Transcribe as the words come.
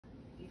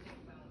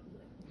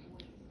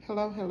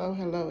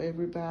Hello,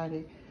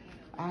 everybody.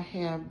 I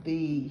have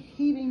the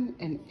heating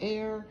and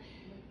air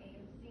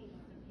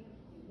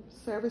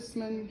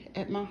serviceman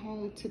at my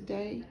home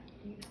today.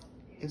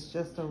 It's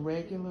just a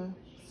regular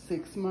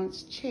 6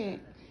 months check.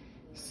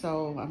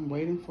 So I'm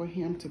waiting for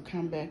him to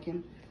come back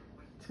into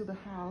the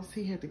house.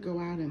 He had to go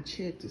out and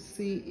check to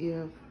see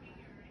if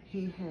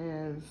he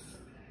has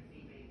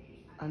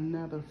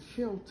another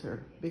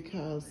filter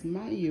because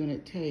my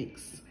unit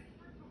takes,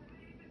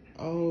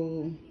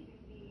 2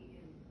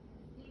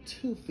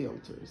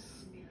 filters.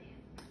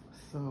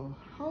 So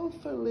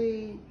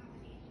hopefully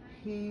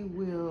he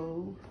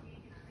will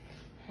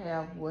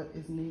have what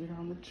is needed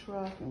on the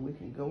truck and we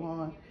can go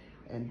on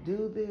and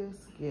do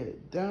this, get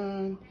it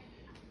done,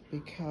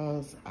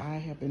 because I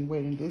have been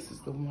waiting. This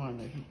is the one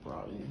that he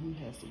brought in.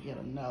 He has to get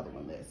another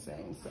one that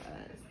same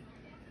size.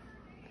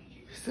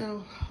 So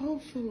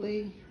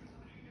hopefully,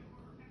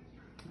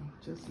 I'm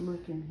just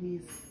looking,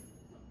 he's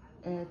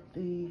at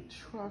the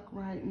truck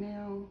right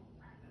now.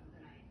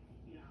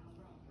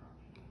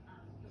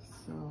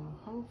 So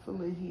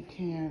hopefully he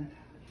can,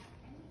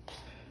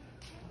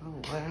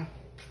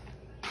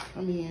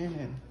 come in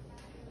and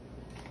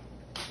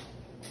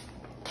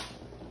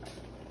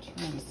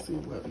trying to see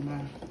what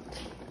my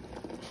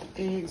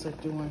eggs are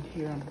doing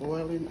here. I'm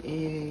boiling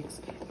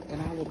eggs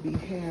and I will be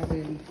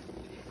having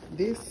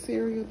this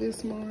cereal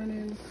this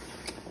morning.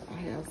 I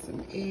have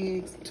some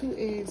eggs, 2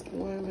 eggs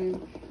boiling,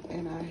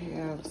 and I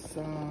have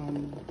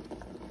some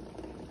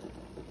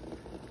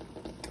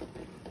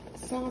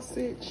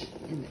sausage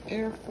in the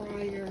air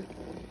fryer.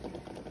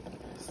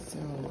 So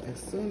as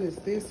soon as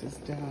this is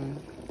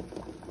done,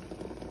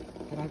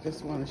 but I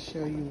just want to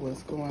show you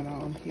what's going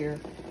on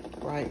here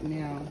right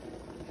now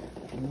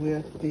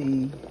with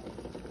the,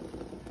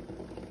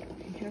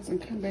 he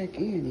hasn't come back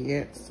in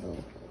yet, so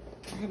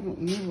I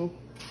don't know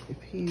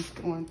if he's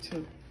going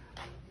to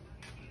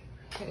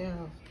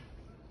have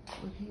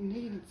what he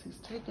needs. He's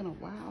taking a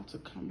while to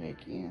come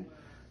back in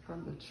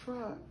from the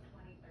truck.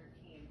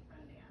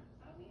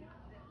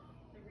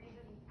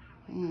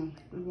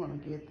 We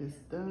want to get this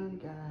done,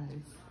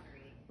 guys.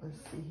 Let's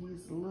see,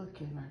 he's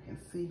looking. I can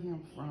see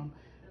him from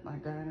my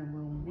dining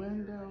room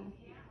window.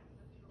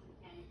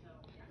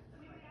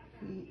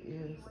 He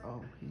is,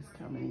 he's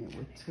coming in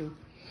with 2.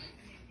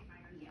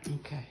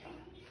 Okay.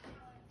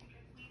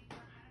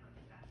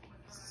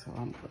 So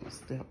I'm gonna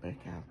step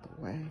back out the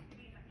way.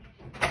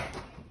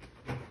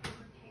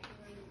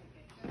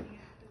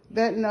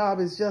 That knob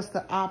is just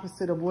the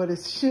opposite of what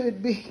it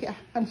should be.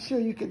 I'm sure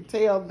you can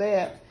tell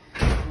that.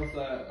 What's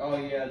that? Oh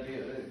yeah,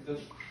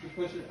 just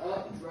push it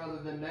up rather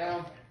than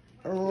down.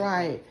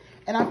 Right.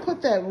 And I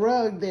put that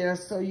rug there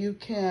so you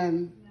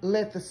can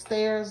let the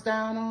stairs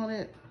down on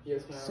it.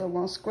 Yes, ma'am. So it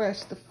won't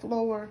scratch the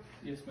floor.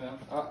 Yes, ma'am.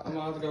 I'm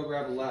gonna have to go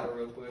grab a ladder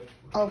real quick.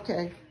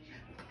 Okay.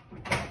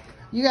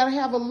 You gotta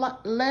have a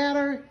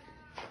ladder.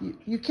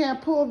 You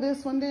can't pull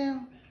this one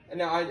down?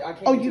 No, I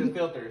can't get to the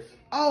filters.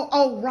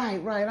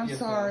 Right. I'm yes,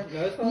 sorry. No,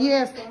 that's fine.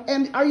 Yes, that's fine.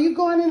 And are you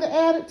going in the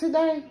attic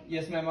today?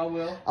 Yes, ma'am, I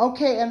will.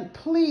 Okay, and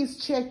please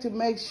check to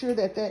make sure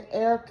that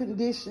air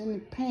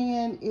conditioning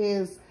pan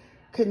is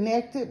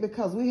connected,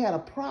 because we had a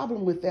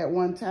problem with that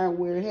one time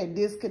where it had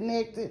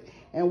disconnected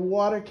and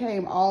water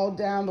came all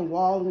down the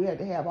wall and we had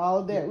to have all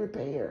of that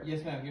repaired.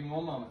 Yes, ma'am. Give me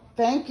one moment.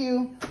 Thank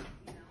you.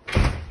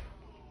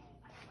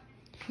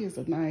 He's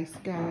a nice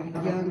guy,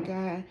 young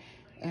guy,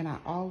 and I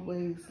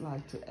always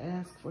like to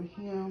ask for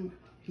him.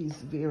 He's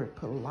very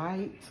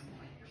polite.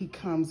 He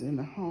comes in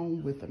the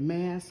home with a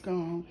mask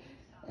on,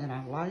 and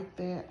I like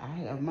that. I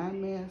have my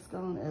mask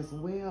on as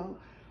well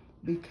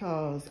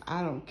because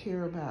I don't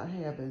care about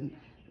having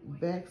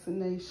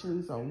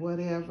vaccinations or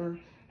whatever.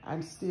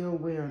 I'm still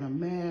wearing a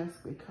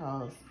mask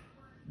because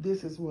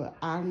this is what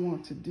I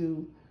want to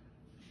do.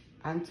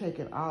 I'm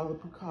taking all the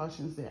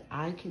precautions that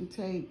I can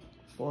take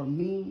for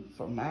me,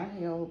 for my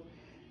health,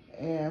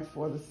 and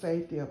for the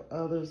safety of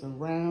others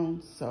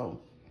around. So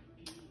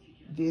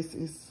this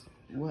is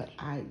what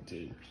I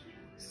do.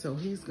 So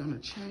he's gonna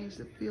change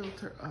the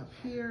filter up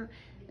here,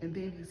 and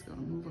then he's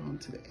gonna move on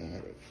to the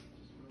attic.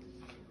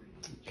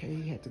 Okay,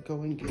 he had to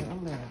go and get a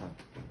ladder.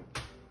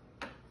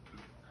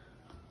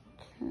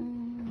 Okay.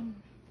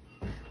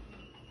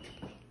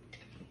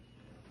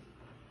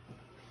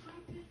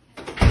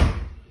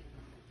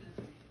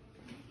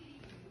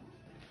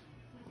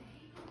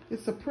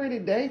 It's a pretty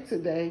day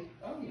today.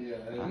 Oh yeah,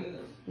 it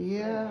is.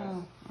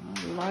 Yeah,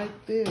 I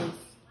like this.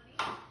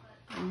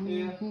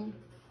 Yeah.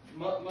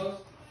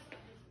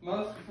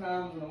 Most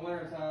times in the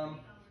wintertime,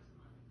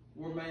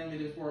 we're mainly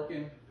just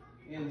working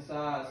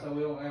inside, so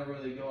we don't ever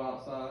really go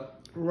outside.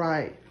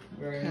 Right.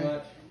 Very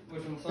much.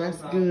 Which in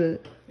summertime, that's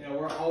good. You know,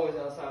 we're always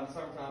outside in the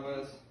summertime, but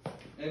it's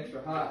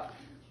extra hot.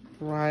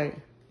 Right.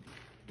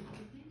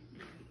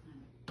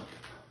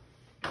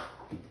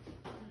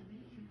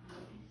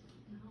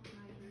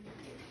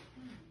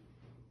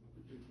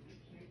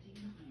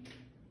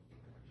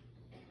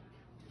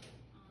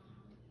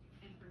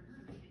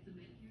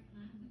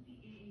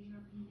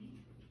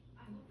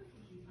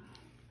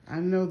 I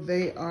know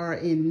they are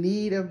in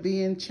need of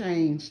being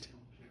changed.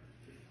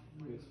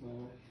 Yes,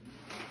 ma'am.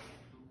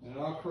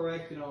 But I'll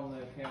correct it on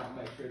the account,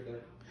 make sure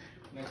that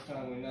next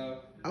time we know.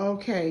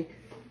 Okay.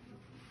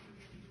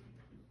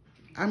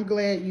 I'm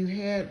glad you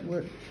had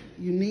what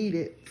you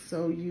needed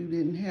so you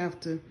didn't have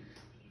to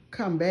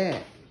come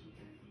back.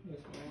 Yes,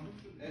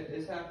 ma'am.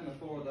 It's happened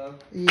before, though.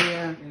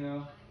 Yeah. You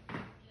know.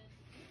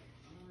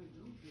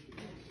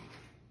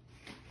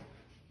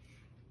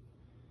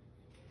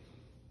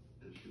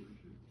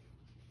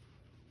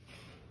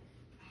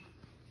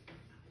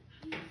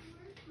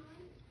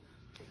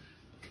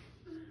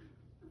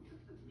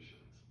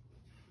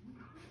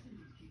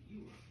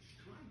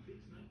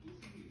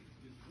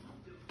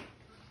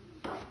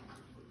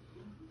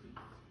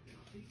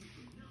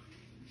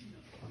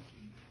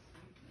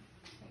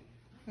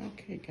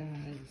 Okay,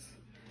 guys,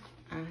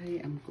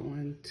 I am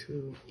going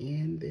to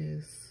end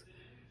this,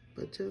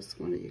 but just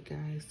wanted you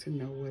guys to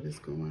know what is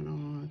going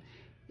on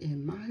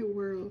in my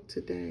world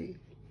today.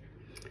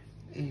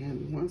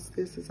 And once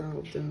this is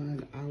all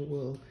done, I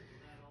will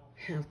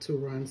have to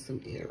run some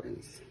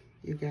errands.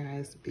 You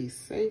guys be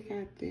safe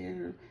out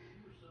there.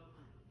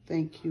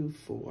 Thank you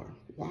for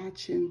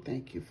watching.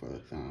 Thank you for the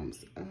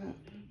thumbs up.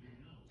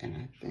 And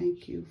I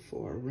thank you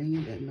for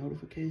ringing that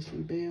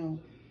notification bell.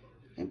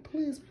 And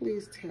please,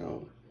 please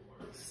tell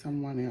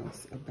someone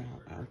else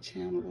about our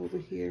channel over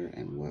here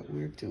and what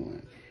we're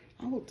doing.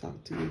 I will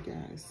talk to you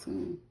guys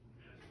soon.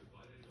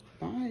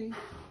 Bye.